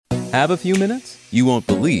Have a few minutes? You won't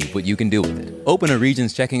believe what you can do with it. Open a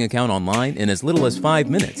Regions checking account online in as little as 5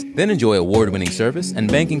 minutes. Then enjoy award-winning service and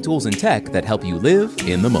banking tools and tech that help you live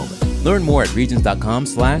in the moment. Learn more at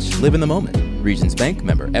regions.com/live in the moment. Regions Bank,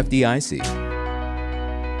 member FDIC.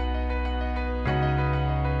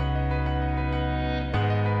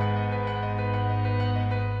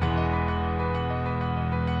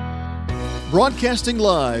 Broadcasting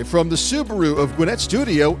live from the Subaru of Gwinnett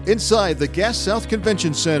studio inside the Gas South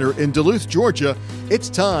Convention Center in Duluth, Georgia, it's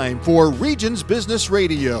time for Regions Business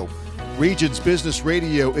Radio. Regions Business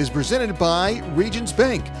Radio is presented by Regions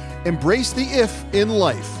Bank. Embrace the if in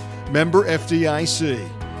life. Member FDIC.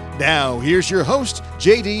 Now, here's your host,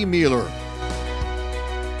 J.D. Mueller.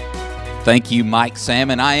 Thank you, Mike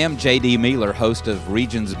Salmon. I am J.D. Mueller, host of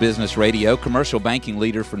Regions Business Radio, commercial banking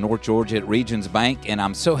leader for North Georgia at Regions Bank, and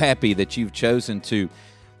I'm so happy that you've chosen to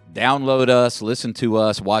download us, listen to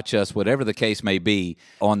us, watch us, whatever the case may be,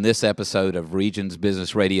 on this episode of Regions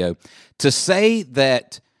Business Radio. To say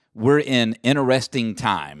that we're in interesting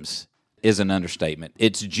times is an understatement.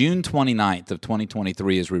 It's June 29th of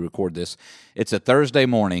 2023 as we record this. It's a Thursday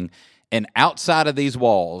morning, and outside of these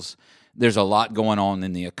walls, there's a lot going on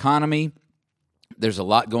in the economy. There's a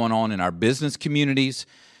lot going on in our business communities.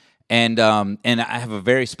 And I have a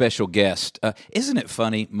very special guest. Isn't it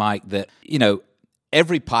funny, Mike, that,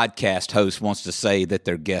 every podcast host wants to say that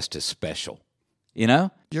their guest is special,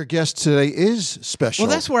 Your guest today is special.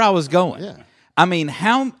 Well, that's where I was going. Yeah. I mean,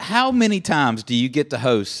 how many times do you get to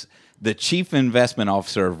host the Chief Investment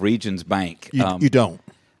Officer of Regions Bank? You don't.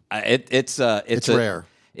 It's rare.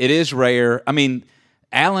 It is rare. I mean,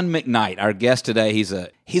 Alan McKnight, our guest today, he's a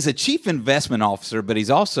chief investment officer, but he's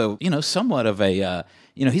also, somewhat of a,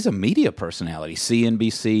 he's a media personality,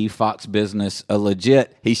 CNBC, Fox Business, a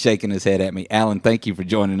legit. He's shaking his head at me. Alan, thank you for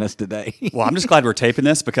joining us today. Well, I'm just glad we're taping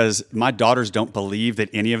this because my daughters don't believe that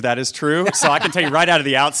any of that is true. So I can tell you right out of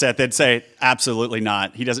the outset, they'd say, absolutely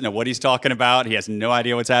not. He doesn't know what he's talking about. He has no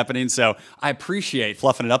idea what's happening. So I appreciate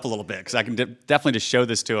fluffing it up a little bit because I can definitely just show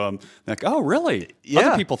this to them. They're like, oh, really? Yeah.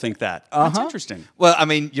 Other people think that. That's interesting. Well, I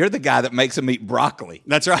mean, you're the guy that makes them eat broccoli.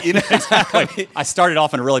 That's right. Exactly. I started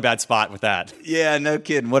off in a really bad spot with that. Yeah, no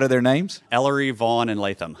kidding. What are their names? Ellery, Vaughn, and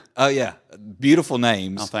Latham. Oh yeah, beautiful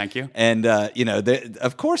names. Oh, thank you. And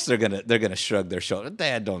of course they're gonna shrug their shoulder.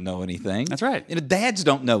 Dad don't know anything. That's right. Dads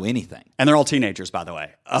don't know anything, and they're all teenagers, by the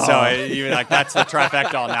way. Oh. So that's the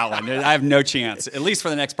trifecta on that one. I have no chance, at least for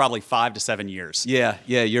the next probably 5 to 7 years. Yeah,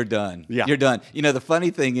 you're done. Yeah, you're done. The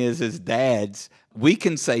funny thing is dads, we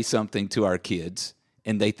can say something to our kids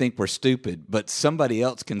and they think we're stupid, but somebody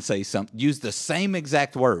else can say something, use the same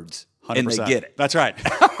exact words, 100%. And they get it. That's right.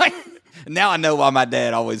 Now I know why my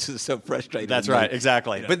dad always is so frustrated. That's right,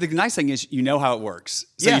 exactly. But the nice thing is you know how it works,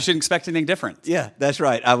 so you shouldn't expect anything different. Yeah, that's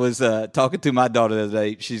right. I was talking to my daughter the other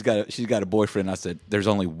day. She's got a boyfriend. I said, "There's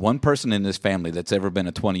only one person in this family that's ever been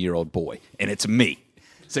a 20-year-old boy, and it's me."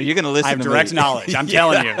 So you're going to listen. I have to direct me. knowledge. I'm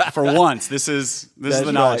telling you, for once, this is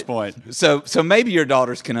the knowledge point. So maybe your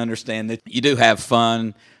daughters can understand that you do have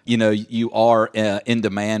fun. You are in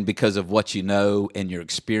demand because of what you know and your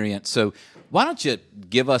experience. So why don't you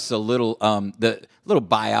give us a little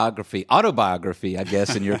autobiography, I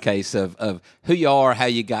guess, in your case, of who you are, how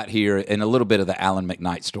you got here, and a little bit of the Alan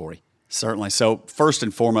McKnight story. Certainly. So first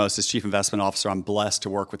and foremost, as Chief Investment Officer, I'm blessed to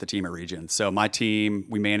work with the team at Regions. So my team,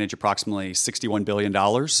 we manage approximately $61 billion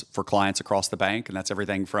for clients across the bank, and that's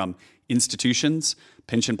everything from institutions,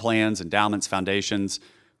 pension plans, endowments, foundations,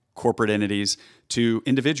 corporate entities, to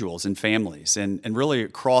individuals and families. And really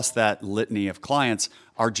across that litany of clients,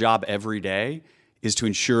 our job every day is to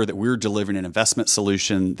ensure that we're delivering an investment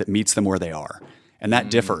solution that meets them where they are. And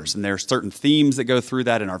that differs. And there are certain themes that go through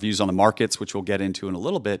that in our views on the markets, which we'll get into in a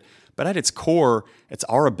little bit. But at its core, it's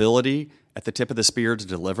our ability at the tip of the spear to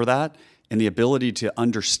deliver that and the ability to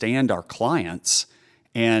understand our clients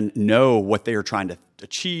and know what they are trying to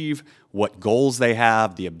achieve, what goals they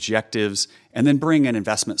have, the objectives, and then bring an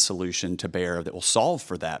investment solution to bear that will solve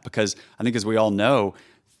for that. Because I think as we all know,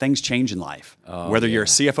 things change in life. Whether you're a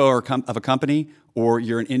CFO of a company or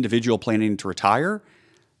you're an individual planning to retire,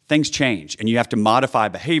 things change, and you have to modify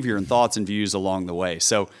behavior and thoughts and views along the way.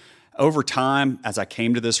 So over time, as I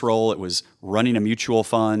came to this role, it was running a mutual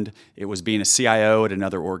fund. It was being a CIO at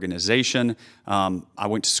another organization. I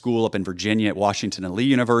went to school up in Virginia at Washington and Lee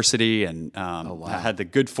University, and I had the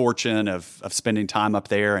good fortune of spending time up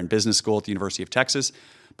there in business school at the University of Texas.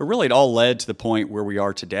 But really, it all led to the point where we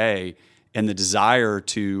are today and the desire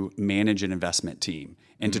to manage an investment team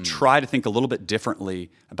and to try to think a little bit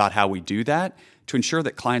differently about how we do that to ensure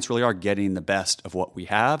that clients really are getting the best of what we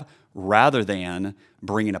have rather than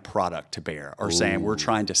bringing a product to bear or saying we're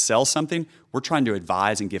trying to sell something. We're trying to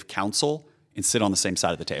advise and give counsel and sit on the same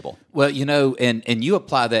side of the table. Well, and you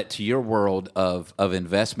apply that to your world of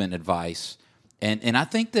investment advice, and I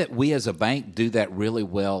think that we as a bank do that really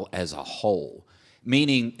well as a whole.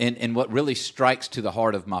 Meaning, and what really strikes to the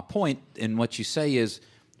heart of my point in what you say is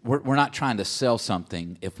we're not trying to sell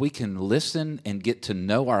something. If we can listen and get to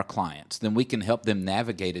know our clients, then we can help them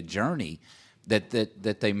navigate a journey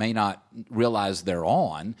that they may not realize they're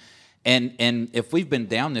on. And if we've been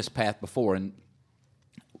down this path before, and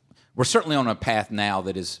we're certainly on a path now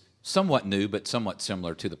that is somewhat new, but somewhat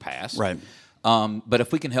similar to the past. Right. But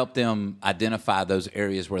if we can help them identify those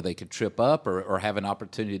areas where they could trip up or have an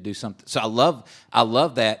opportunity to do something. So I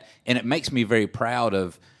love that. And it makes me very proud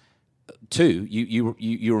of, too,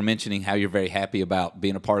 you were mentioning how you're very happy about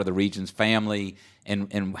being a part of the Regions family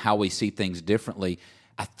and how we see things differently.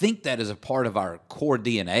 I think that is a part of our core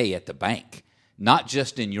DNA at the bank, not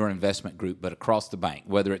just in your investment group, but across the bank,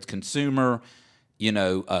 whether it's consumer,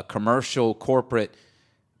 commercial, corporate.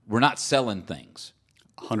 We're not selling things.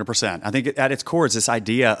 100%. I think at its core is this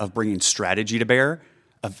idea of bringing strategy to bear,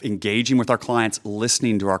 of engaging with our clients,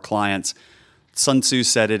 listening to our clients. Sun Tzu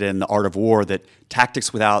said it in The Art of War that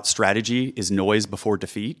tactics without strategy is noise before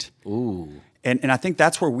defeat. Ooh. And I think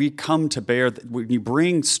that's where we come to bear. When you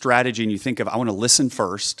bring strategy and you think of, I want to listen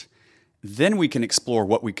first, then we can explore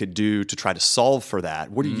what we could do to try to solve for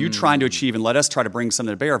that. What are you trying to achieve? And let us try to bring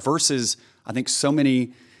something to bear versus, I think so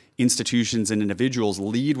many institutions and individuals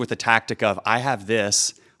lead with the tactic of, I have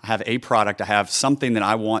this, I have a product, I have something that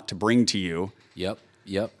I want to bring to you. Yep.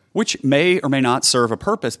 Which may or may not serve a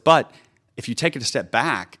purpose, but if you take it a step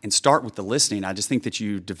back and start with the listening, I just think that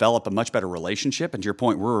you develop a much better relationship. And to your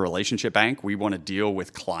point, we're a relationship bank. We want to deal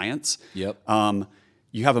with clients. Yep.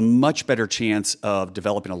 You have a much better chance of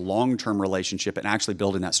developing a long-term relationship and actually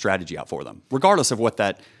building that strategy out for them, regardless of what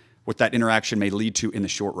that interaction may lead to in the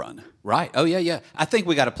short run. Right. Oh, yeah. I think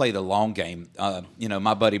we got to play the long game.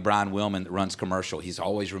 My buddy Brian Willman that runs commercial, he's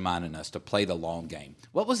always reminding us to play the long game.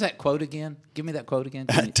 What was that quote again? Give me that quote again.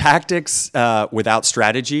 Tactics without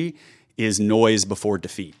strategy is noise before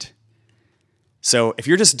defeat. So if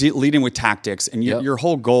you're just leading with tactics and your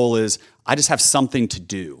whole goal is, I just have something to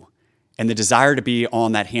do, and the desire to be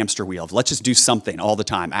on that hamster wheel of let's just do something all the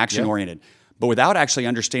time, action-oriented, but without actually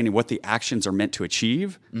understanding what the actions are meant to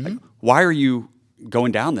achieve, like, why are you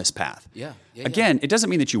going down this path? Again, it doesn't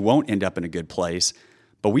mean that you won't end up in a good place,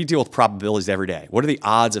 but we deal with probabilities every day. What are the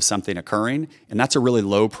odds of something occurring? And that's a really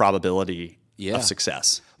low probability of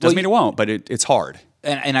success. Doesn't mean it won't, but it's hard.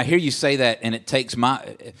 And I hear you say that, and it takes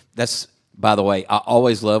that's, by the way, I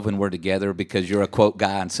always love when we're together because you're a quote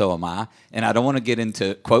guy and so am I. And I don't want to get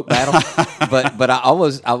into quote battle, but I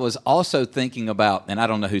was also thinking about, and I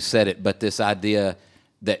don't know who said it, but this idea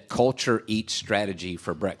that culture eats strategy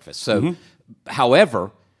for breakfast. So, however,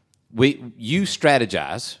 you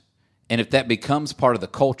strategize, and if that becomes part of the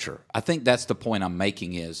culture, I think that's the point I'm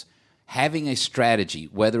making is having a strategy,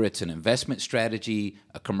 whether it's an investment strategy,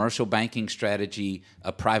 a commercial banking strategy,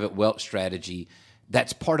 a private wealth strategy,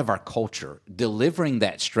 that's part of our culture. Delivering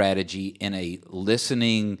that strategy in a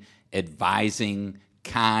listening, advising,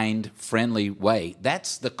 kind, friendly way,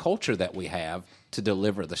 that's the culture that we have to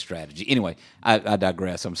deliver the strategy. Anyway, I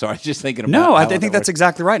digress. I'm sorry. Just thinking about No, I think that's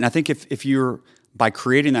exactly right. And I think if you're, by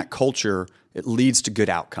creating that culture, it leads to good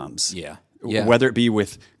outcomes. Yeah. Whether it be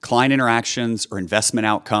with client interactions or investment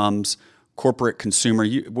outcomes, corporate, consumer,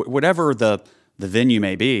 whatever the venue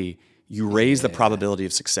may be, you raise the probability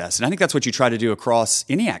of success. And I think that's what you try to do across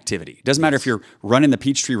any activity. It doesn't matter if you're running the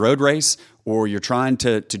Peachtree Road Race or you're trying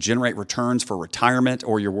to generate returns for retirement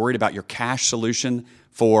or you're worried about your cash solution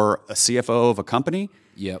for a CFO of a company.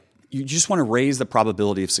 Yep. You just want to raise the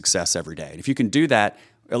probability of success every day. And if you can do that,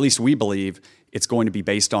 at least we believe it's going to be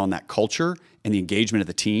based on that culture and the engagement of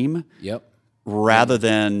the team. Yep. Rather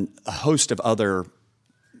than a host of other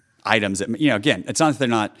items that, again, it's not that they're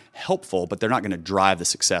not helpful, but they're not going to drive the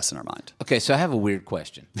success in our mind. Okay, so I have a weird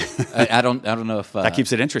question. I don't know if that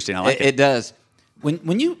keeps it interesting. I like it. It does.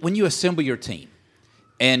 When you assemble your team,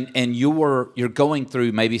 and you're going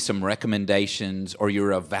through maybe some recommendations, or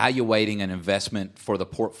you're evaluating an investment for the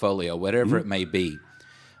portfolio, whatever it may be,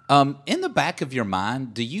 in the back of your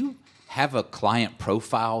mind, do you have a client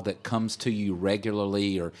profile that comes to you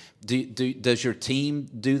regularly, or does your team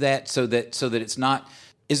do that so that it's not?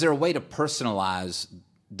 Is there a way to personalize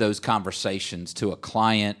those conversations to a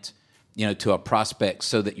client to a prospect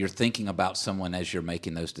so that you're thinking about someone as you're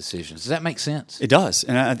making those decisions. Does that make sense? It does,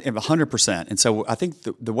 and 100%. And so I think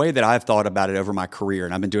the way that I've thought about it over my career,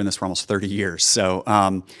 and I've been doing this for almost 30 years. So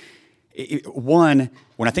one,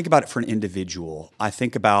 when I think about it for an individual, I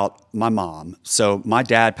think about my mom. So my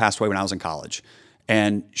dad passed away when I was in college,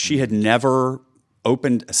 and she had never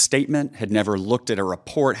opened a statement, had never looked at a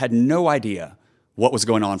report, had no idea what was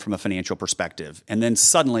going on from a financial perspective. And then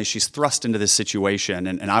suddenly she's thrust into this situation,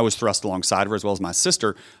 and I was thrust alongside her as well as my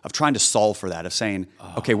sister, of trying to solve for that, of saying,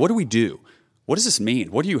 okay, what do we do? What does this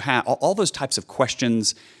mean? What do you have? All those types of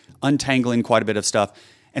questions, untangling quite a bit of stuff.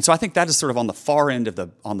 And so I think that is sort of on the far end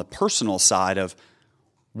of on the personal side of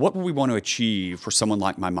what would we want to achieve for someone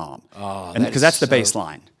like my mom? Because that's the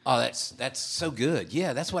baseline. Oh, that's so good.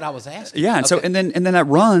 Yeah, that's what I was asking. Yeah, and okay. so and then that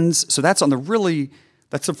runs. So that's on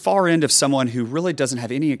that's the far end of someone who really doesn't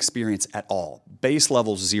have any experience at all, base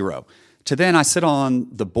level 0. To then I sit on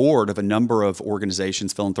the board of a number of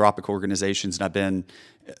organizations, philanthropic organizations, and I've been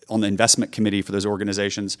on the investment committee for those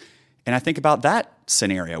organizations. And I think about that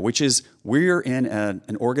scenario, which is we're in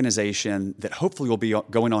an organization that hopefully will be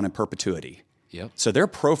going on in perpetuity. Yep. So their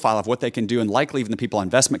profile of what they can do, and likely even the people on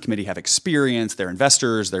investment committee have experience, they're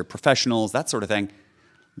investors, they're professionals, that sort of thing.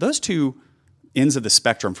 Those two ends of the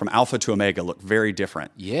spectrum from alpha to omega look very different.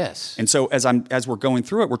 Yes. And so as we're going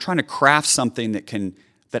through it, we're trying to craft something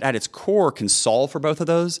that at its core can solve for both of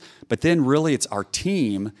those, but then really it's our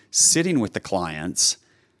team sitting with the clients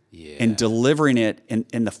and delivering it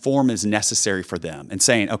in the form is necessary for them and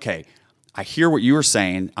saying, okay, I hear what you were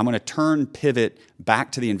saying. I'm going to pivot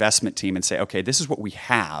back to the investment team and say, okay, this is what we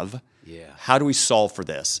have. Yeah. How do we solve for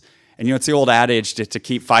this? And it's the old adage to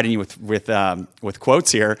keep fighting you with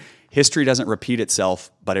quotes here. History doesn't repeat itself,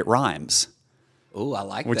 but it rhymes. Oh, I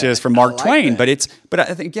like that. Which is from Mark Twain. That. But I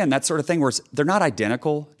think, again, that sort of thing where they're not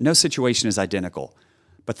identical. No situation is identical.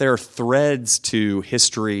 But there are threads to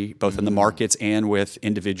history, both in the markets and with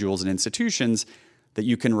individuals and institutions, that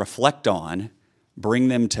you can reflect on, bring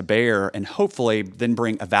them to bear, and hopefully then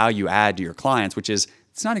bring a value add to your clients, which is,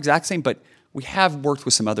 it's not exact same, but we have worked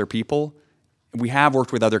with some other people. We have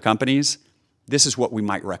worked with other companies. This is what we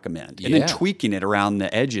might recommend. And then tweaking it around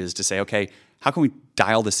the edges to say, okay, how can we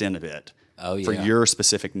dial this in a bit for your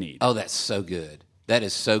specific need? Oh, that's so good. That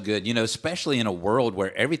is so good. Especially in a world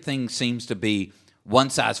where everything seems to be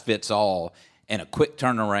one size fits all and a quick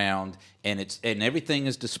turnaround and everything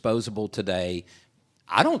is disposable today.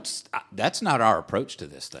 That's not our approach to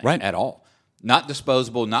this thing at all. Not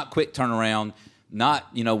disposable, not quick turnaround,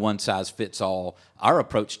 not, one size fits all. Our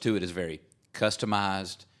approach to it is very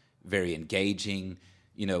customized, very engaging.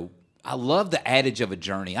 I love the adage of a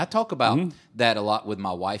journey. I talk about that a lot with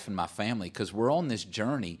my wife and my family because we're on this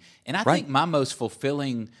journey. And I think my most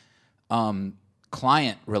fulfilling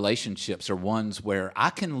client relationships are ones where I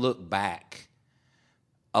can look back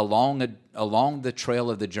along the trail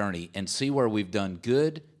of the journey and see where we've done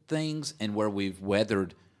good things and where we've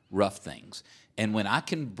weathered rough things. And when I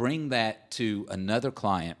can bring that to another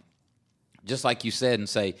client, just like you said, and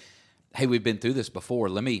say, hey, we've been through this before.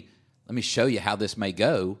 Let me show you how this may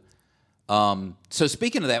go. So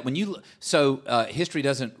speaking of that, history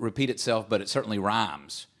doesn't repeat itself, but it certainly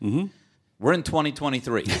rhymes. Mm-hmm. We're in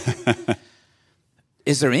 2023.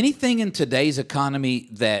 Is there anything in today's economy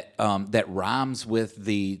that rhymes with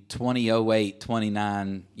the 2008,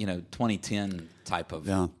 29, 2010 type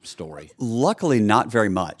of story? Luckily, not very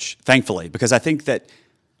much, thankfully, because I think that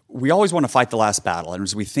we always want to fight the last battle. And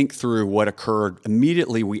as we think through what occurred,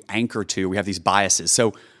 immediately we have these biases.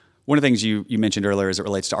 So one of the things you mentioned earlier as it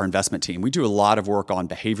relates to our investment team, we do a lot of work on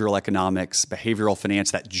behavioral economics, behavioral finance,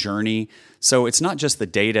 that journey. So it's not just the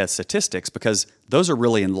data statistics, because those are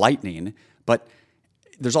really enlightening, but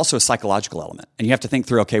there's also a psychological element. And you have to think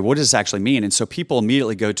through, okay, what does this actually mean? And so people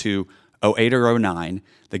immediately go to 08 or 09.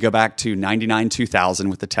 They go back to 99, 2000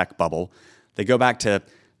 with the tech bubble. They go back to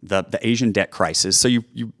the Asian debt crisis. So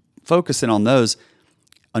you focus in on those.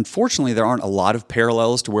 Unfortunately, there aren't a lot of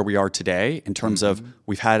parallels to where we are today in terms of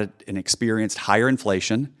we've had an experienced higher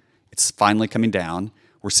inflation. It's finally coming down.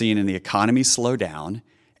 We're seeing the economy slow down.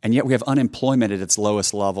 And yet we have unemployment at its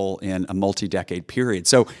lowest level in a multi-decade period.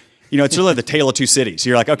 So, it's really the tale of two cities.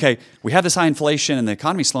 You're like, okay, we have this high inflation and the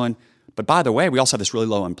economy's slowing, but by the way, we also have this really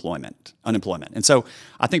low unemployment. And so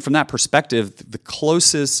I think from that perspective, the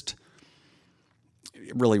closest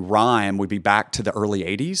really rhyme would be back to the early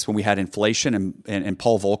 80s when we had inflation and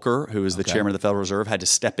Paul Volcker, who was the chairman of the Federal Reserve, had to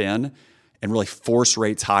step in and really force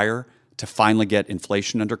rates higher to finally get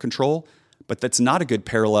inflation under control. But that's not a good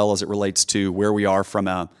parallel as it relates to where we are from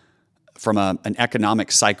an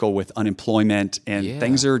economic cycle with unemployment, and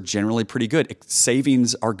things are generally pretty good.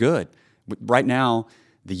 Savings are good. Right now,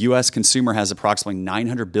 the U.S. consumer has approximately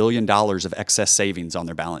 $900 billion of excess savings on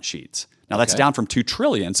their balance sheets. Now, that's down from $2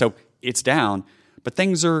 trillion, so it's down, but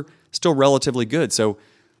things are still relatively good. So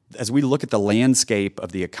as we look at the landscape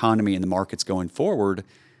of the economy and the markets going forward,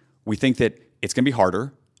 we think that it's going to be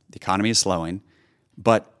harder. The economy is slowing.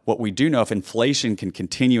 But what we do know, if inflation can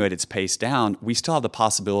continue at its pace down, we still have the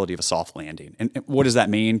possibility of a soft landing. And what does that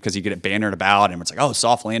mean? Because you get it bannered about, and it's like, oh,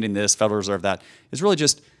 soft landing this, Federal Reserve that. It's really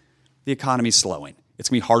just the economy's slowing. It's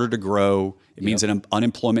going to be harder to grow. It means that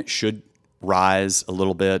unemployment should rise a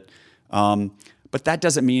little bit. But that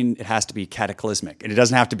doesn't mean it has to be cataclysmic. And it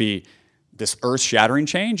doesn't have to be this earth-shattering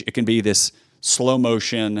change. It can be this slow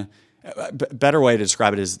motion. Better way to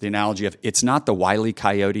describe it is the analogy of it's not the Wile E.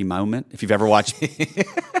 Coyote moment. If you've ever watched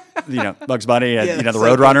Bugs Bunny and the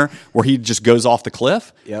Roadrunner, where he just goes off the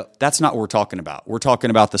cliff. Yep. That's not what we're talking about. We're talking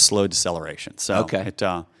about the slow deceleration. So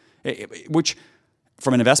which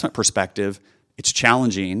from an investment perspective, it's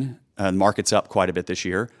challenging. The market's up quite a bit this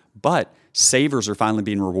year, but savers are finally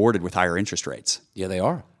being rewarded with higher interest rates. Yeah, they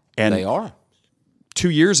are. And they are. 2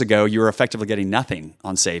 years ago, you were effectively getting nothing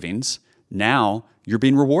on savings. Now you're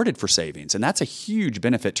being rewarded for savings. And that's a huge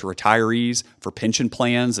benefit to retirees, for pension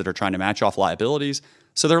plans that are trying to match off liabilities.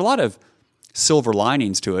 So there are a lot of silver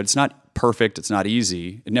linings to it. It's not perfect. It's not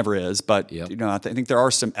easy. It never is. But I think there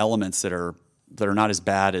are some elements that are not as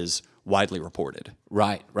bad as widely reported.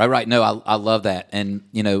 Right. No, I love that. And,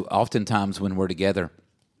 oftentimes when we're together,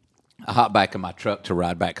 I hop back in my truck to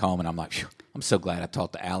ride back home, and I'm like, phew, I'm so glad I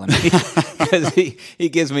talked to Alan, because he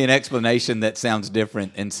gives me an explanation that sounds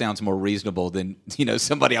different and sounds more reasonable than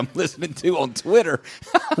somebody I'm listening to on Twitter.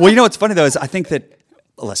 Well, what's funny though is I think that,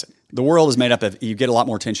 listen, the world is made up of, you get a lot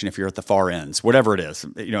more attention if you're at the far ends, whatever it is,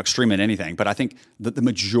 extreme in anything. But I think that the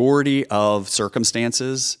majority of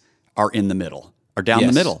circumstances are in the middle, are down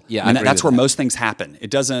the middle. Yeah, and that's where most things happen. It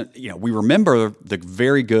doesn't, we remember the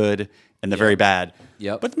very good and the very bad.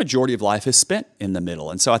 Yep. But the majority of life is spent in the middle.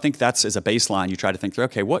 And so I think that's, as a baseline, you try to think through,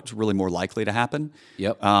 okay, what's really more likely to happen?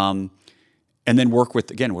 Yep. And then we're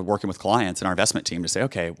working with clients and our investment team to say,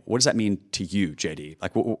 okay, what does that mean to you, JD?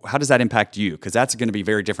 Like, how does that impact you? Because that's going to be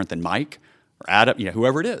very different than Mike or Adam,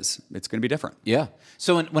 whoever it is. It's going to be different. Yeah.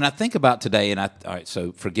 So when I think about today, all right,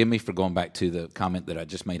 so forgive me for going back to the comment that I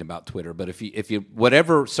just made about Twitter, but if you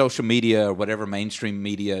whatever social media or whatever mainstream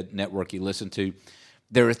media network you listen to,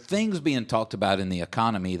 there are things being talked about in the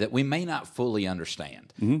economy that we may not fully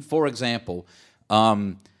understand. Mm-hmm. For example,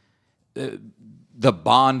 the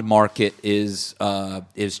bond market is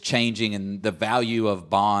changing, and the value of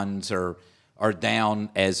bonds are down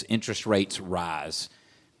as interest rates rise.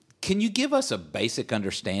 Can you give us a basic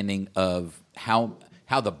understanding of how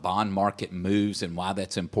the bond market moves and why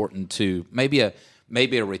that's important to maybe a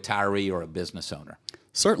retiree or a business owner?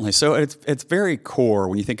 Certainly. So it's very core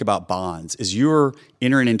when you think about bonds, is you're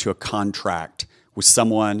entering into a contract with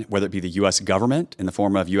someone, whether it be the U.S. government in the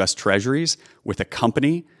form of U.S. treasuries, with a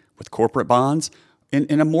company, with corporate bonds,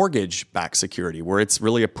 in a mortgage-backed security where it's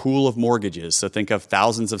really a pool of mortgages. So think of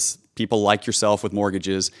thousands of people like yourself with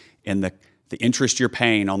mortgages, and the interest you're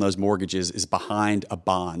paying on those mortgages is behind a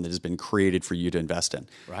bond that has been created for you to invest in.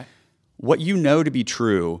 Right. What you know to be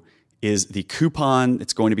true is the coupon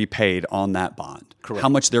that's going to be paid on that bond. Correct. How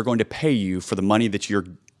much they're going to pay you for the money that you're,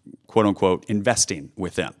 quote unquote, investing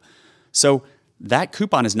with them. So that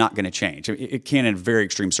coupon is not going to change. It can in very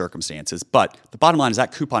extreme circumstances, but the bottom line is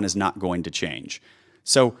that coupon is not going to change.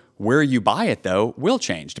 So where you buy it, though, will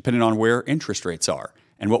change depending on where interest rates are.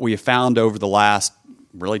 And what we have found over the last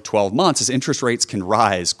really 12 months is interest rates can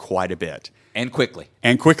rise quite a bit. And quickly.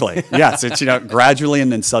 Yes, it's gradually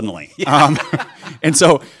and then suddenly. Yeah. And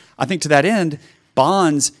so I think to that end,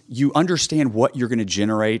 bonds, you understand what you're going to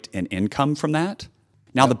generate in income from that.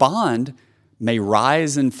 Now, the bond may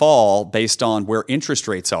rise and fall based on where interest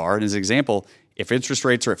rates are. And as an example, if interest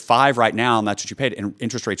rates are at 5 right now and that's what you paid, and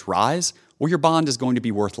interest rates rise, well, your bond is going to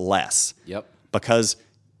be worth less. Yep. Because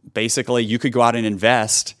basically you could go out and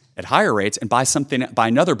invest at higher rates and buy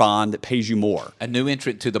another bond that pays you more. A new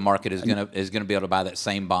entrant to the market is going to be able to buy that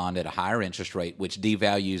same bond at a higher interest rate, which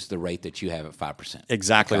devalues the rate that you have at 5%.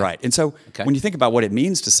 Exactly right. And so when you think about what it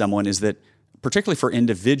means to someone, is that particularly for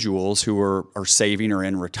individuals who are saving or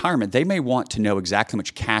in retirement, they may want to know exactly how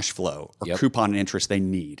much cash flow or coupon and interest they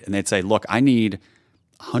need. And they'd say, look, I need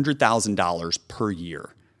 $100,000 per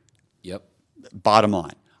year. Yep. Bottom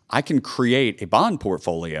line, I can create a bond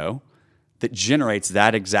portfolio that generates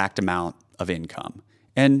that exact amount of income.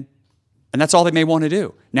 And that's all they may want to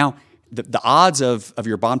do. Now, the odds of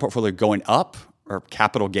your bond portfolio going up or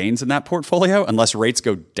capital gains in that portfolio, unless rates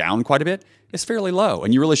go down quite a bit, is fairly low.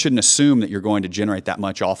 And you really shouldn't assume that you're going to generate that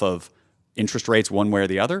much off of interest rates one way or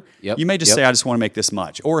the other. Yep. You may just say, I just want to make this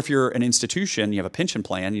much. Or if you're an institution, you have a pension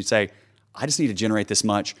plan, you say, I just need to generate this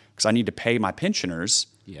much because I need to pay my pensioners,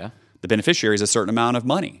 the beneficiaries, a certain amount of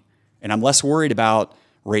money. And I'm less worried about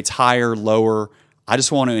rates higher, lower. I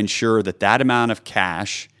just want to ensure that that amount of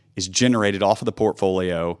cash is generated off of the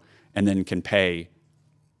portfolio and then can pay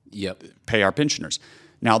our pensioners.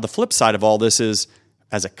 Now, the flip side of all this is,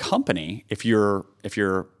 as a company, if you're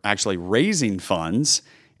actually raising funds,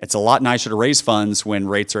 it's a lot nicer to raise funds when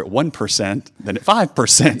rates are at 1% than at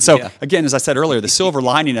 5%. So again, as I said earlier, the silver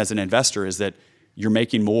lining as an investor is that you're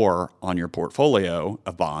making more on your portfolio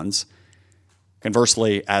of bonds.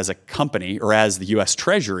 Conversely, as a company or as the U.S.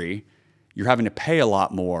 Treasury, you're having to pay a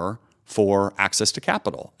lot more for access to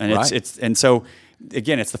capital. And and so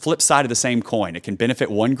again, it's the flip side of the same coin. It can benefit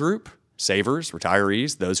one group, savers,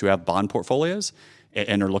 retirees, those who have bond portfolios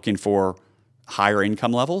and are looking for higher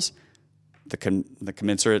income levels. The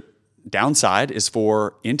commensurate downside is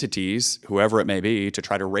for entities, whoever it may be, to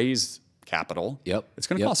try to raise capital. It's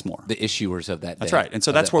going to cost more. The issuers of that. That's right. And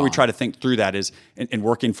so that's where we try to think through that is in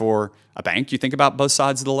working for a bank, you think about both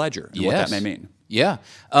sides of the ledger and what that may mean. Yeah.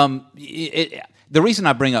 The reason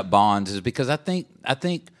I bring up bonds is because I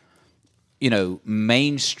think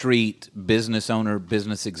Main Street business owner,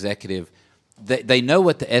 business executive, they know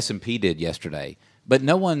what the S&P did yesterday. But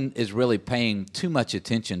no one is really paying too much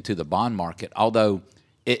attention to the bond market, although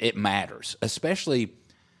it matters, especially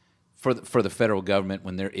for the federal government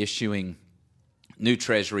when they're issuing new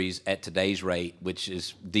treasuries at today's rate, which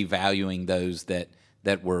is devaluing those that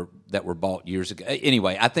were bought years ago.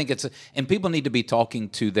 Anyway, I think and people need to be talking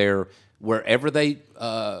to wherever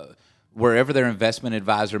their investment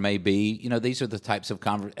advisor may be. These are the types of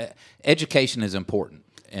education is important.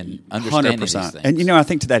 And understanding 100%. These things. And I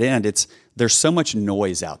think to that end, there's so much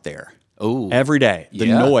noise out there. Every day, the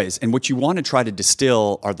noise. And what you want to try to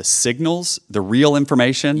distill are the signals, the real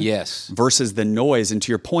information, versus the noise. And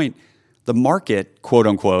to your point, the market, quote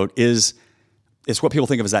unquote, is what people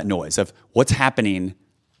think of as that noise of what's happening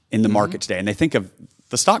in the market today. And they think of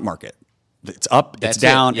the stock market. It's up, it's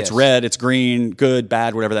down, it's red, it's green, good,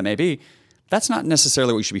 bad, whatever that may be. That's not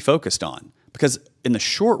necessarily what you should be focused on. Because in the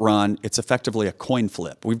short run, it's effectively a coin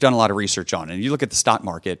flip. We've done a lot of research on it. And you look at the stock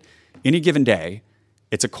market, any given day,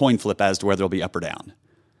 it's a coin flip as to whether it'll be up or down.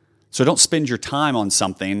 So don't spend your time on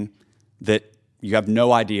something that you have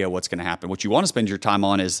no idea what's going to happen. What you want to spend your time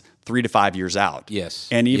on is 3 to 5 years out.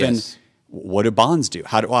 And even what do bonds do?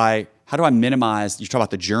 How do I minimize? You talked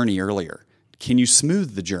about the journey earlier. Can you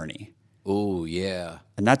smooth the journey? Oh, yeah.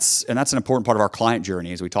 And that's an important part of our client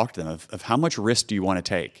journey as we talk to them of how much risk do you want to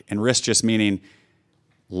take? And risk just meaning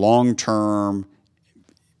long-term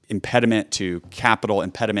impediment to capital,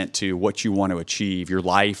 impediment to what you want to achieve, your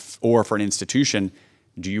life, or for an institution,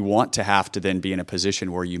 do you want to have to then be in a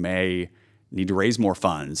position where you may need to raise more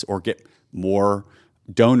funds or get more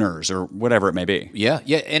donors or whatever it may be? Yeah.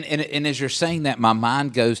 And as you're saying that, my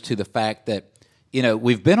mind goes to the fact that,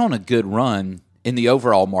 we've been on a good run in the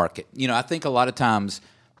overall market. I think a lot of times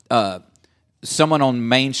someone on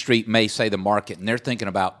Main Street may say the market, and they're thinking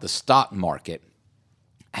about the stock market.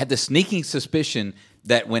 I had the sneaking suspicion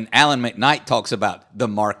that when Alan McKnight talks about the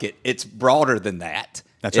market, it's broader than that.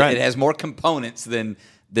 That's right. It has more components than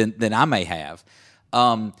I may have.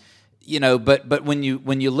 But when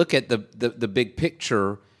you look at the big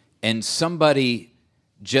picture, and somebody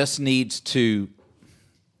just needs to,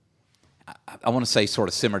 I want to say, sort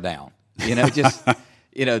of simmer down.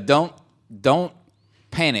 Don't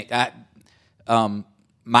panic.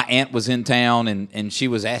 My aunt was in town and she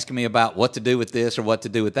was asking me about what to do with this or what to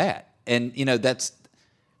do with that. And,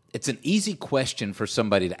 it's an easy question for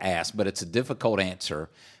somebody to ask, but it's a difficult answer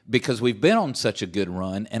because we've been on such a good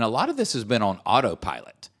run, and a lot of this has been on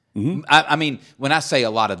autopilot. Mm-hmm. I mean, when I say a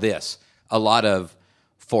lot of this, a lot of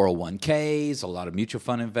 401ks, a lot of mutual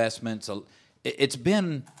fund investments, it's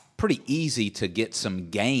been pretty easy to get some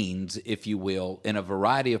gains, if you will, in a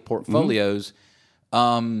variety of portfolios.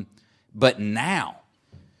 Mm-hmm. But now,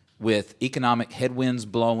 with economic headwinds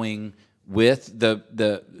blowing, with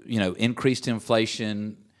the increased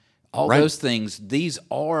inflation, all those things, these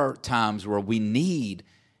are times where we need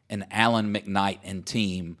an Alan McKnight and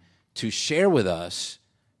team to share with us,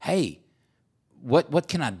 hey, what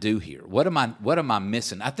can I do here? What am I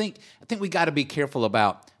missing? I think we got to be careful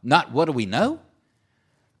about not what do we know.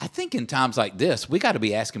 I think in times like this, we got to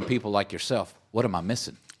be asking people like yourself, what am I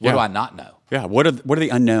missing? What do I not know? Yeah, what are the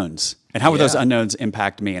unknowns? And how would those unknowns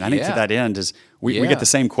impact me? And I think to that end is we get the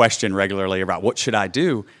same question regularly about what should I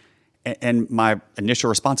do? And my initial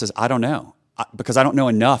response is, I don't know, because I don't know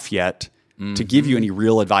enough yet to give you any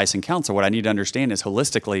real advice and counsel. What I need to understand is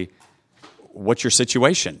holistically, what's your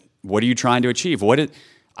situation? What are you trying to achieve?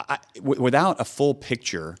 Without a full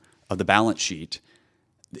picture of the balance sheet,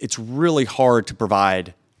 it's really hard to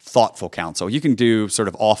provide thoughtful counsel. You can do sort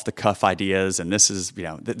of off the cuff ideas, and this is,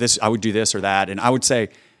 this, I would do this or that. And I would say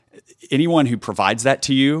anyone who provides that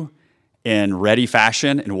to you in ready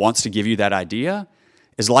fashion and wants to give you that idea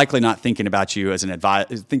is likely not thinking about you as an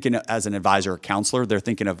advisor or counselor. They're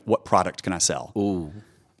thinking of, what product can I sell? Ooh.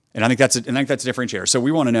 And I think that's a differentiator. So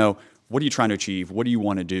we want to know, what are you trying to achieve? What do you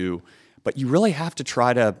want to do? But you really have to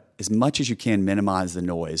try to, as much as you can, minimize the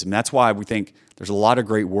noise. And that's why we think there's a lot of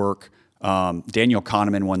great work. Daniel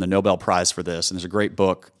Kahneman won the Nobel Prize for this, and there's a great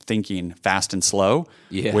book, Thinking Fast and Slow,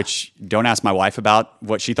 which, don't ask my wife about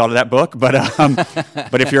what she thought of that book, but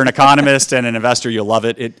if you're an economist and an investor, you'll love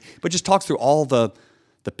it. But just talks through all the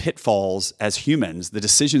pitfalls as humans, the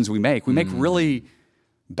decisions we make. We make really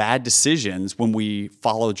bad decisions when we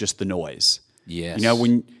follow just the noise. Yes.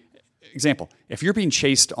 Example, if you're being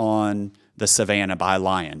chased on the savannah by a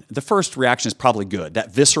lion, the first reaction is probably good.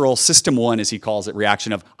 That visceral system 1, as he calls it,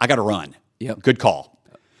 reaction of, I got to run. Yep. Good call.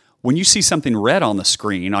 When you see something red on the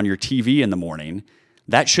screen on your TV in the morning,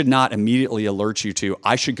 that should not immediately alert you to,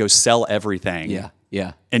 I should go sell everything.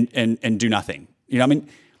 Yeah. And do nothing.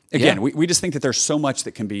 Again, we just think that there's so much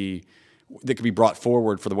that can be brought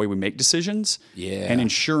forward for the way we make decisions, and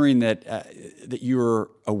ensuring that that you're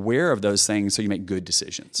aware of those things so you make good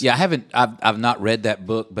decisions. Yeah, I've not read that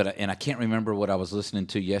book, and I can't remember what I was listening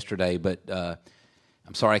to yesterday, but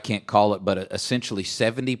I'm sorry I can't call it, but essentially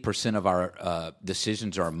 70% of our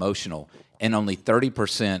decisions are emotional, and only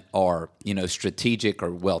 30% are strategic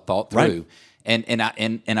or well thought through. Right. And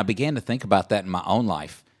I began to think about that in my own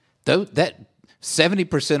life. Though that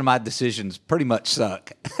 70% of my decisions pretty much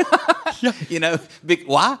suck.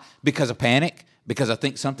 Why? Because of panic, because I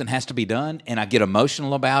think something has to be done, and I get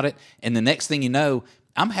emotional about it, and the next thing you know,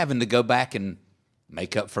 I'm having to go back and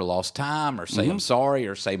make up for lost time, or say I'm sorry,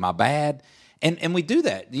 or say my bad, and we do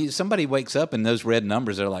that. Somebody wakes up and those red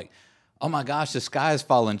numbers are like, oh my gosh, the sky is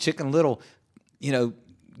falling, Chicken Little,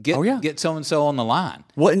 get so-and-so on the line.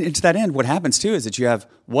 Well, and to that end, what happens too is that you have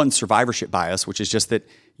one survivorship bias, which is just that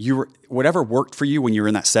whatever worked for you when you were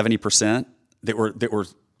in that 70% that were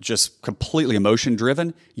just completely emotion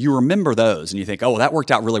driven, you remember those and you think, oh, well, that worked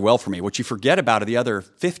out really well for me. What you forget about are the other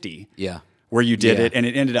 50 where you did it and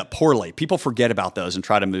it ended up poorly. People forget about those and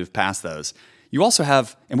try to move past those. You also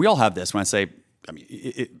have, and we all have this when I say,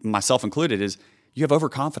 myself included, is you have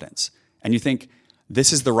overconfidence and you think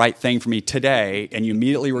this is the right thing for me today, and you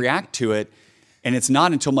immediately react to it. And it's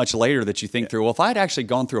not until much later that you think through, well, if I had actually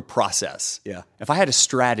gone through a process, if I had a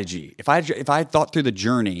strategy, if I had thought through the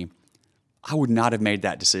journey, I would not have made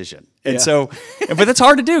that decision. And so, but that's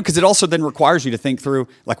hard to do because it also then requires you to think through,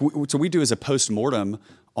 so we do as a post-mortem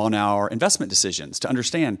on our investment decisions to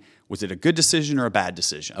understand, was it a good decision or a bad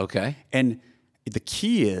decision? Okay. And the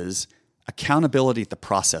key is accountability at the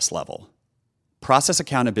process level. Process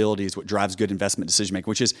accountability is what drives good investment decision making,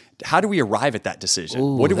 which is, how do we arrive at that decision?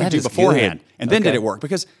 Ooh, what did we do beforehand? Good. And then did it work?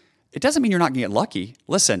 Because it doesn't mean you're not going to get lucky.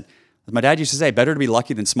 Listen, as my dad used to say, better to be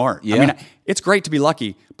lucky than smart. Yeah. It's great to be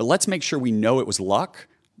lucky, but let's make sure we know it was luck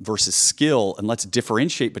versus skill, and let's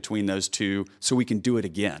differentiate between those two so we can do it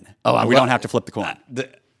again. We don't have to flip the coin.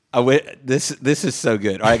 This is so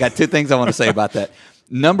good. All right, I got two things I want to say about that.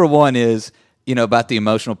 Number one is, about the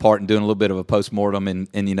emotional part and doing a little bit of a postmortem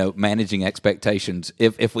and managing expectations.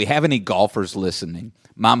 If we have any golfers listening,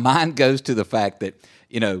 my mind goes to the fact that,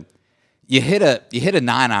 you hit a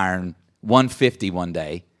 9-iron 150 one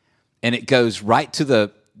day, and it goes right to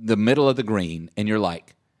the middle of the green, and you're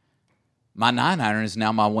like, my 9-iron is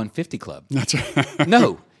now my 150 club. That's right.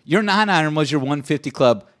 No, your 9-iron was your 150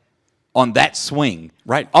 club on that swing.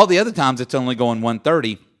 Right. All the other times it's only going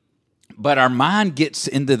 130. But our mind gets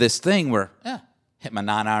into this thing where, hit my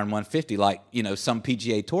 9-iron 150 like, some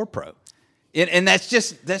PGA Tour pro. And that's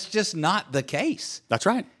just not the case. That's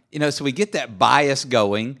right. So we get that bias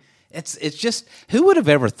going. It's just, who would have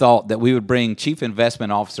ever thought that we would bring Chief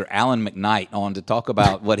Investment Officer Alan McKnight on to talk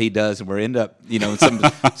about what he does, and we're end up, in some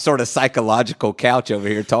sort of psychological couch over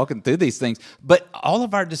here talking through these things. But all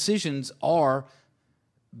of our decisions are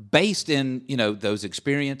based in, those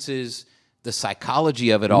experiences, the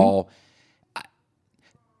psychology of it all.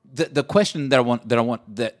 The question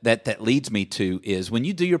that leads me to is, when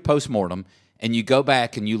you do your postmortem and you go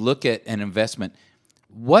back and you look at an investment,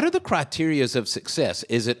 what are the criteria of success?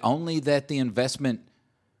 Is it only that the investment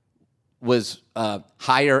was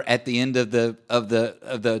higher at the end of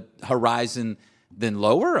the horizon than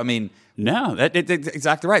lower? I mean, no, that's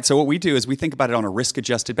exactly right. So what we do is we think about it on a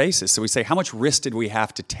risk-adjusted basis. So we say, how much risk did we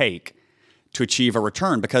have to take to achieve a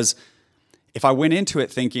return? Because if I went into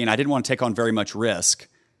it thinking I didn't want to take on very much risk,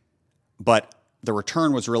 but the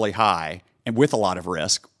return was really high and with a lot of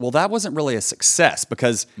risk. Well, that wasn't really a success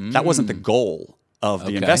because that wasn't the goal of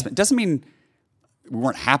the investment. Doesn't mean we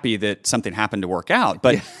weren't happy that something happened to work out.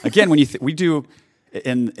 But again, when we do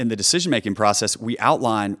in the decision-making process, we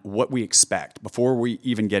outline what we expect before we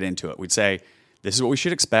even get into it. We'd say, this is what we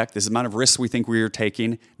should expect. This is the amount of risks we think we are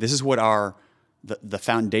taking. This is what the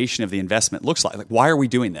foundation of the investment looks like. Like, why are we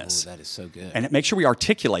doing this? Oh, that is so good. And make sure we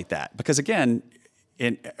articulate that. Because again,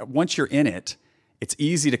 once you're in it, it's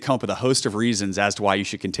easy to come up with a host of reasons as to why you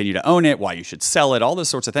should continue to own it, why you should sell it, all those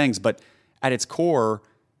sorts of things. But at its core,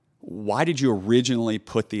 why did you originally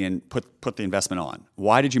put the investment on?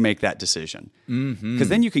 Why did you make that decision? Because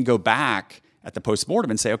then you can go back at the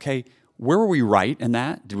postmortem and say, okay, where were we right in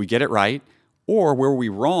that? Did we get it right? Or where were we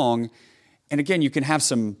wrong? And again, you can have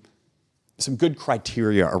some good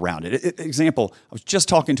criteria around it. Example, I was just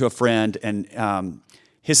talking to a friend, and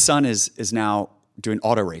his son is now doing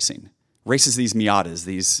auto racing. Races these Miatas,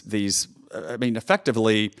 these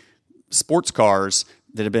effectively sports cars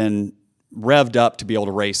that have been revved up to be able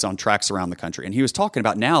to race on tracks around the country. And he was talking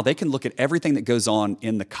about now they can look at everything that goes on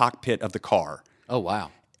in the cockpit of the car. Oh,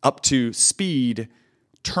 wow. Up to speed,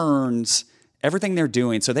 turns, everything they're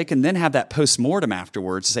doing. So they can then have that post-mortem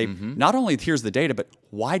afterwards to say, not only here's the data, but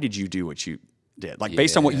why did you do what you did? Like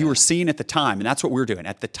based on what you were seeing at the time. And that's what we were doing.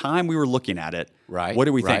 At the time we were looking at it, what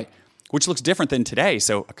do we think? Which looks different than today.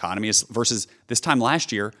 So economy is versus this time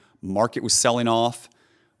last year, market was selling off.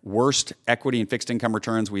 Worst equity and fixed income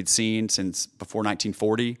returns we'd seen since before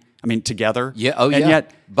 1940. I mean, together. Yeah. Oh, and yeah.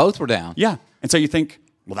 Yet, both were down. Yeah. And so you think,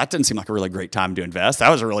 well, that doesn't seem like a really great time to invest. That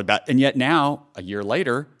was a really bad. And yet now, a year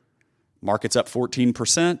later, market's up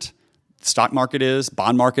 14%. Stock market is.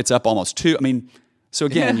 Bond market's up almost 2%. I mean, so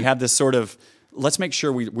again, you have this sort of, let's make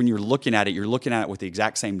sure when you're looking at it with the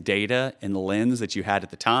exact same data and the lens that you had at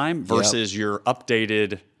the time versus your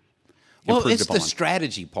updated. Well, it's the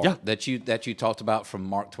strategy part that you talked about from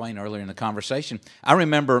Mark Twain earlier in the conversation. I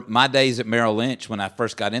remember my days at Merrill Lynch when I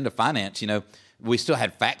first got into finance. We still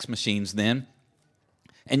had fax machines then,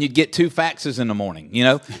 and you'd get 2 faxes in the morning.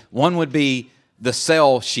 One would be the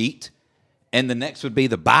sell sheet, and the next would be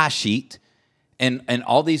the buy sheet, and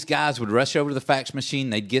all these guys would rush over to the fax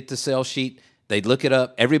machine. They'd get the sell sheet, they'd look it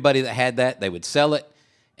up. Everybody that had that, they would sell it,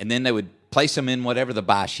 and then they would place them in whatever the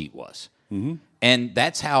buy sheet was, and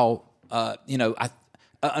that's how.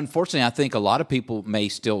 Unfortunately, I think a lot of people may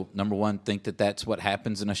still, number one, think that that's what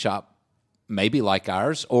happens in a shop, maybe like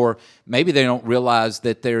ours, or maybe they don't realize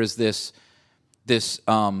that there is this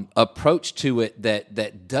approach to it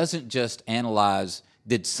that doesn't just analyze,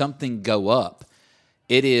 did something go up?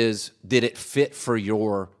 It is, did it fit for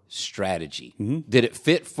your strategy? Did it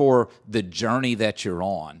fit for the journey that you're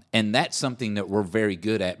on? And that's something that we're very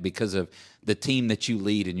good at because of the team that you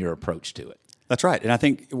lead and your approach to it. That's right. And I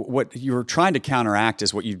think what you're trying to counteract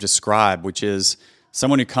is what you've described, which is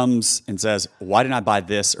someone who comes and says, why didn't I buy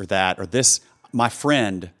this or that or this? My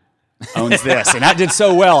friend owns this and that did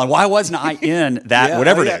so well. And why wasn't I in that,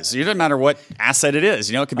 whatever it is? It doesn't matter what asset it is.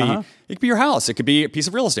 It could be it could be your house. It could be a piece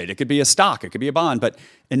of real estate. It could be a stock. It could be a bond. But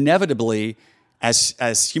inevitably,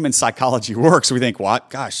 as human psychology works, we think, well,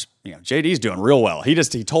 gosh, JD's doing real well. He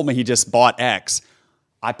told me he just bought X.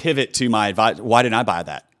 I pivot to my advice. Why didn't I buy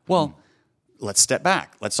that? Well, let's step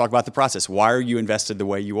back. Let's talk about the process. Why are you invested the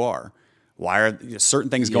way you are? Why are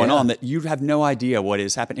certain things going on that you have no idea what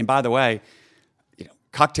is happening? And by the way,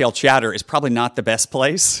 cocktail chatter is probably not the best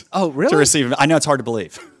place to receive. I know it's hard to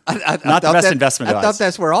believe. Not the best investment advice. I thought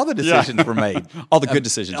that's where all the decisions were made. All the good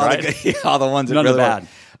decisions, right? All the ones that None really of the bad.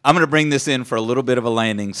 I'm going to bring this in for a little bit of a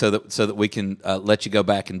landing so that we can let you go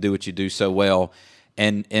back and do what you do so well.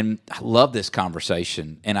 And I love this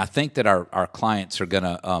conversation. And I think that our clients are going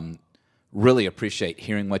to really appreciate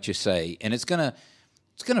hearing what you say, and it's gonna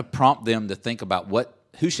prompt them to think about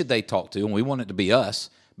who should they talk to, and we want it to be us,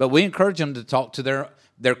 but we encourage them to talk to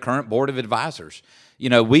their current board of advisors.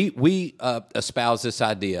 We espouse this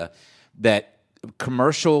idea that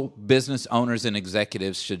commercial business owners and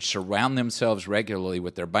executives should surround themselves regularly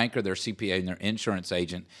with their banker, their CPA, and their insurance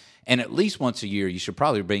agent. And at least once a year, you should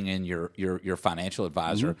probably bring in your financial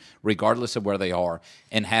advisor, regardless of where they are,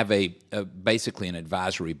 and have basically an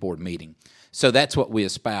advisory board meeting. So that's what we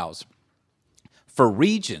espouse. For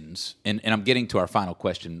Regions, and I'm getting to our final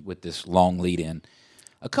question with this long lead in,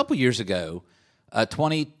 a couple years ago,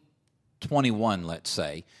 2021, let's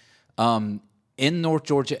say, in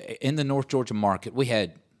the North Georgia market, we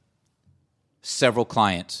had several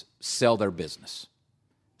clients sell their business.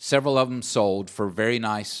 Several of them sold for very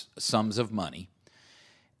nice sums of money.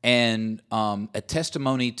 And a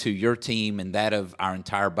testimony to your team and that of our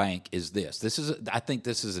entire bank is this. I think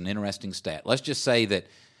this is an interesting stat. Let's just say that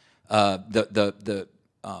I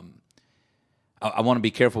want to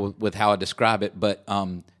be careful with how I describe it, but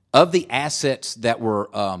of the assets that were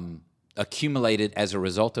accumulated as a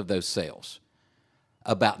result of those sales,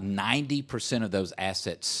 about 90% of those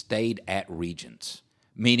assets stayed at Regions,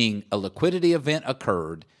 meaning a liquidity event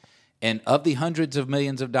occurred, and of the hundreds of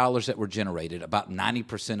millions of dollars that were generated, about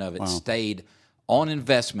 90% of it stayed on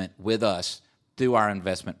investment with us through our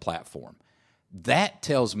investment platform. That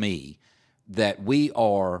tells me that we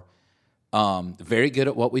are very good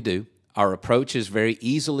at what we do. Our approach is very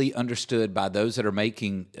easily understood by those that are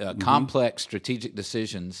making complex strategic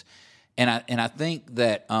decisions, and I think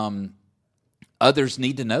that others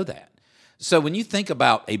need to know that. So when you think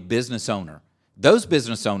about a business owner, those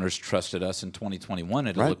business owners trusted us in 2021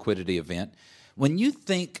 at a liquidity event. When you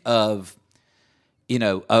think of,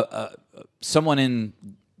 someone in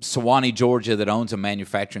Sewanee, Georgia that owns a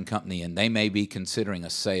manufacturing company and they may be considering a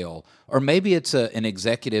sale, or maybe it's an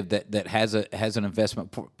executive that has an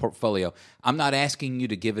investment portfolio. I'm not asking you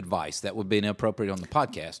to give advice. That would be inappropriate on the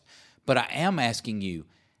podcast. But I am asking you,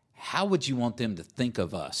 how would you want them to think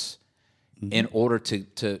of us in order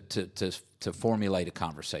to formulate a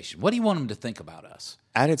conversation? What do you want them to think about us?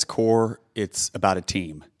 At its core, it's about a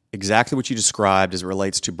team. Exactly what you described as it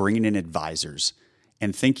relates to bringing in advisors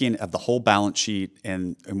and thinking of the whole balance sheet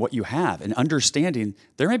and what you have, and understanding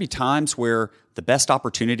there may be times where the best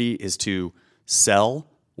opportunity is to sell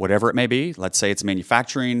whatever it may be. Let's say it's a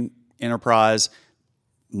manufacturing enterprise,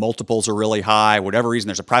 multiples are really high, whatever reason,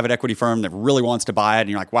 there's a private equity firm that really wants to buy it, and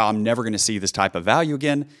you're like, wow, I'm never going to see this type of value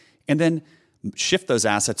again. And then shift those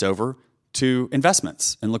assets over to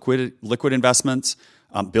investments and liquid investments,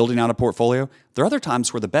 building out a portfolio. There are other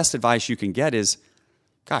times where the best advice you can get is,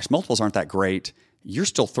 gosh, multiples aren't that great. You're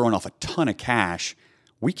still throwing off a ton of cash.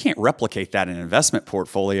 We can't replicate that in an investment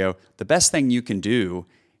portfolio. The best thing you can do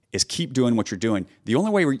is keep doing what you're doing. The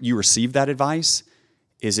only way you receive that advice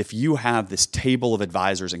is if you have this table of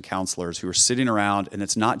advisors and counselors who are sitting around, and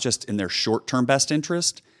it's not just in their short-term best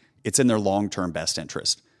interest, it's in their long-term best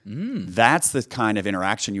interest. That's the kind of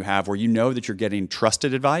interaction you have where you know that you're getting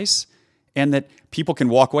trusted advice and that people can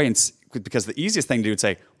walk away, because the easiest thing to do is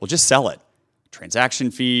say, well, just sell it.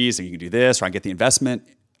 Transaction fees, and you can do this, or I can get the investment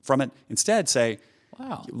from it. Instead, say,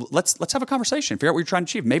 wow, let's have a conversation, figure out what you're trying to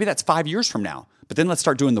achieve. Maybe that's 5 years from now, but then let's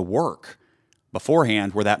start doing the work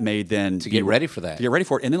beforehand where that may then to get ready for that. To get ready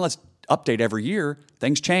for it, and then let's update every year.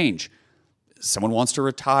 Things change. Someone wants to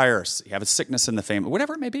retire, you have a sickness in the family,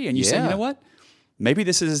 whatever it may be, and you say, you know what? Maybe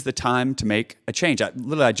this is the time to make a change.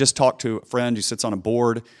 I just talked to a friend who sits on a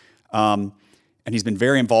board, and he's been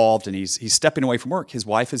very involved, and he's stepping away from work. His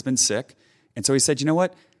wife has been sick. And so he said, you know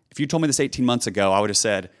what? If you told me this 18 months ago, I would have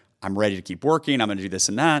said, I'm ready to keep working. I'm going to do this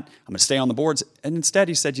and that. I'm going to stay on the boards. And instead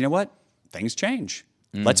he said, you know what? Things change.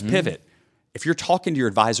 Let's pivot. If you're talking to your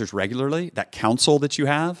advisors regularly, that counsel that you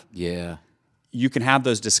have, you can have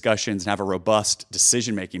those discussions and have a robust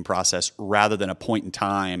decision-making process rather than a point in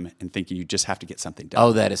time and thinking you just have to get something done.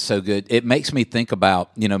 Oh, that is so good. It makes me think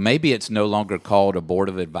about, maybe it's no longer called a board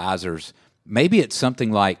of advisors. Maybe it's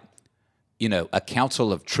something like, a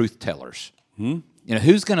council of truth tellers.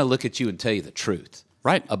 Who's going to look at you and tell you the truth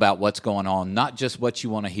about what's going on, not just what you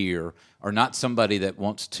want to hear, or not somebody that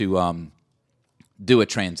wants to do a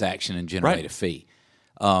transaction and generate a fee.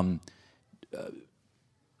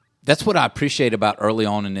 That's what I appreciate about early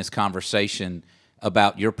on in this conversation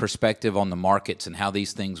about your perspective on the markets and how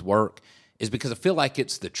these things work, is because I feel like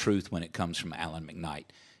it's the truth when it comes from Alan McKnight.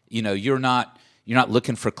 You're not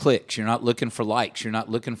looking for clicks, you're not looking for likes, you're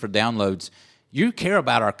not looking for downloads. You care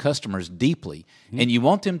about our customers deeply, and you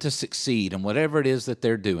want them to succeed in whatever it is that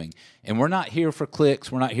they're doing. And we're not here for clicks.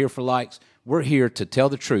 We're not here for likes. We're here to tell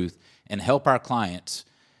the truth and help our clients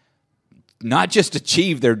not just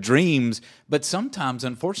achieve their dreams, but sometimes,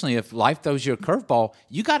 unfortunately, if life throws you a curveball,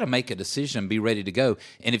 you got to make a decision and be ready to go.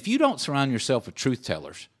 And if you don't surround yourself with truth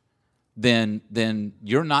tellers, then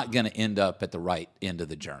you're not going to end up at the right end of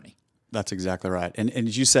the journey. That's exactly right. And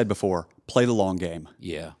as you said before, play the long game.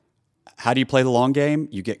 Yeah. How do you play the long game?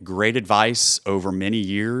 You get great advice over many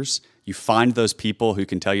years. You find those people who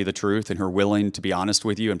can tell you the truth and who are willing to be honest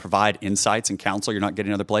with you and provide insights and counsel you're not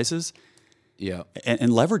getting other places. Yeah.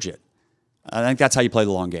 And leverage it. I think that's how you play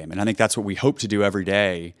the long game. And I think that's what we hope to do every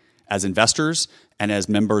day as investors and as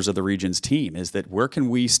members of the Regions team, is that where can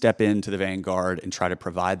we step into the vanguard and try to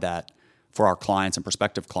provide that for our clients and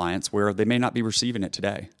prospective clients where they may not be receiving it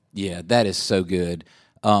today. Yeah, that is so good.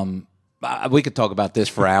 We could talk about this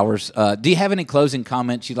for hours. Do you have any closing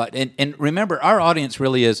comments you'd like? And remember, our audience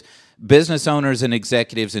really is business owners and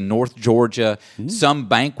executives in North Georgia. Mm-hmm. Some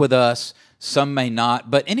bank with us, some may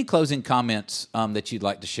not. But any closing comments that you'd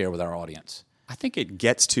like to share with our audience? I think it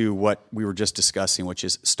gets to what we were just discussing, which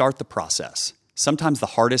is start the process. Sometimes the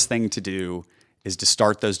hardest thing to do is to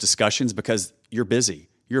start those discussions because you're busy.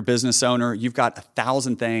 You're a business owner. You've got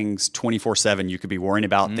 1,000 things 24/7 you could be worrying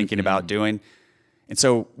about, thinking about doing. And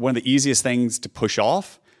so one of the easiest things to push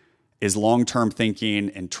off is long-term thinking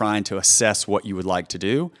and trying to assess what you would like to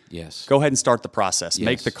do. Yes. Go ahead and start the process. Yes.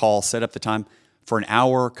 Make the call, set up the time for an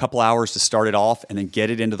hour, couple hours to start it off, and then get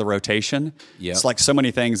it into the rotation. Yep. It's like so many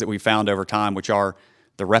things that we found over time, which are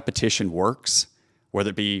the repetition works, whether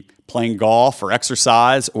it be playing golf or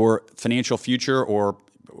exercise or financial future or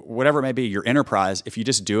whatever it may be, your enterprise. If you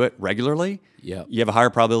just do it regularly, Yep. you have a higher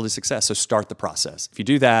probability of success. So start the process. If you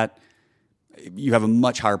do that, you have a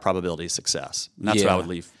much higher probability of success. And that's what I would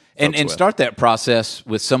leave folks And with. start that process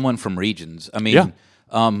with someone from Regions. I mean,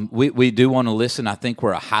 we do want to listen. I think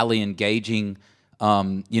we're a highly engaging,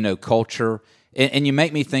 culture. And you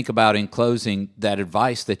make me think about, in closing, that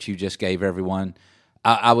advice that you just gave everyone.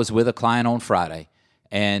 I was with a client on Friday,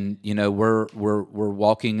 and we're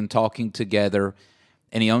walking and talking together,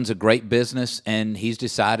 and he owns a great business, and he's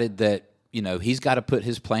decided that he's got to put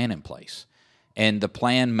his plan in place. And the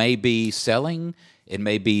plan may be selling, it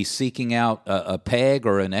may be seeking out a PEG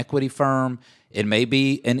or an equity firm, it may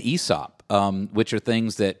be an ESOP, which are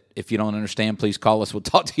things that, if you don't understand, please call us, we'll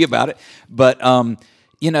talk to you about it. But, and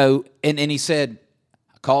he said,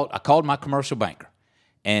 I called my commercial banker,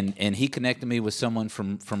 and he connected me with someone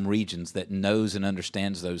from Regions that knows and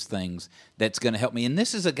understands those things that's going to help me. And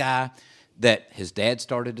this is a guy that his dad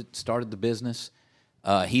started the business.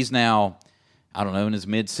 He's now, I don't know, in his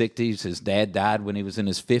mid-60s. His dad died when he was in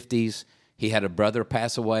his 50s. He had a brother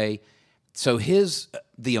pass away. So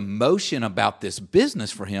the emotion about this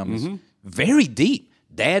business for him is very deep.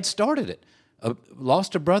 Dad started it,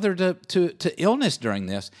 lost a brother to illness during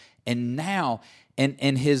this, and now,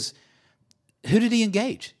 and who did he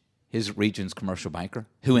engage? His Regions commercial banker,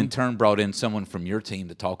 who in turn brought in someone from your team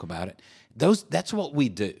to talk about it. That's what we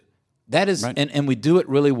do. That is, right. and we do it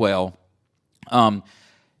really well.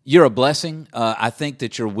 You're a blessing. I think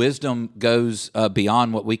that your wisdom goes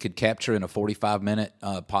beyond what we could capture in a 45-minute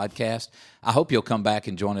podcast. I hope you'll come back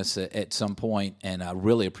and join us at some point, and I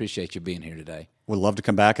really appreciate you being here today. Would love to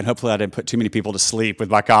come back, and hopefully I didn't put too many people to sleep with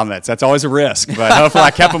my comments. That's always a risk, but hopefully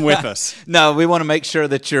I kept them with us. No, we want to make sure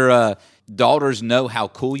that your daughters know how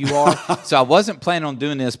cool you are. So I wasn't planning on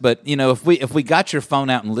doing this, but if we got your phone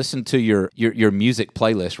out and listened to your music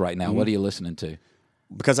playlist right now, what are you listening to?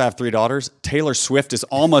 Because I have 3 daughters, Taylor Swift is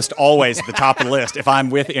almost always at the top of the list if I'm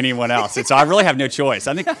with anyone else. And so I really have no choice.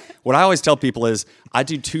 I think what I always tell people is I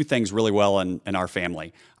do 2 things really well in our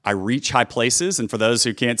family. I reach high places, and for those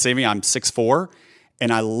who can't see me, I'm 6'4",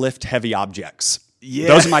 and I lift heavy objects. Yeah.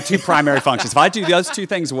 Those are my 2 primary functions. If I do those 2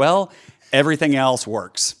 things well, everything else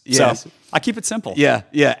works. Yes. So I keep it simple. Yeah.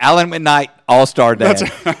 Alan McKnight, all-star dad.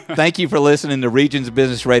 Thank you for listening to Regions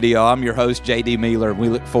Business Radio. I'm your host, J.D. Mealer. We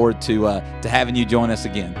look forward to having you join us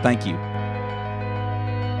again. Thank you.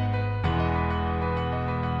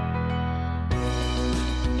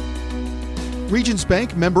 Regions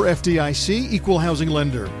Bank, member FDIC, equal housing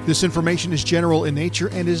lender. This information is general in nature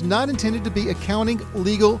and is not intended to be accounting,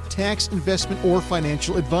 legal, tax, investment, or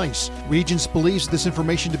financial advice. Regions believes this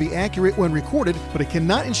information to be accurate when recorded, but it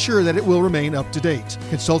cannot ensure that it will remain up to date.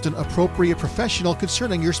 Consult an appropriate professional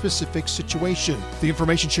concerning your specific situation. The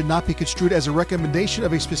information should not be construed as a recommendation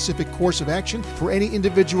of a specific course of action for any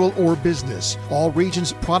individual or business. All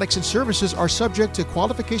Regions products and services are subject to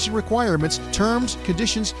qualification requirements, terms,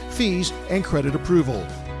 conditions, fees, and credit approval.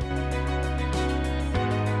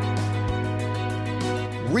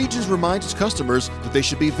 Regions reminds its customers that they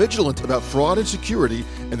should be vigilant about fraud and security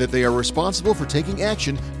and that they are responsible for taking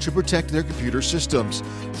action to protect their computer systems.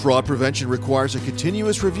 Fraud prevention requires a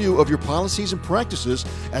continuous review of your policies and practices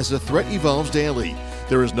as the threat evolves daily.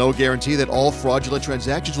 There is no guarantee that all fraudulent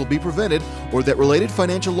transactions will be prevented or that related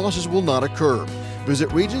financial losses will not occur.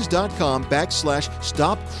 Visit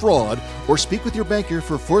regions.com/stop fraud or speak with your banker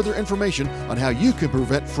for further information on how you can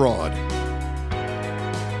prevent fraud.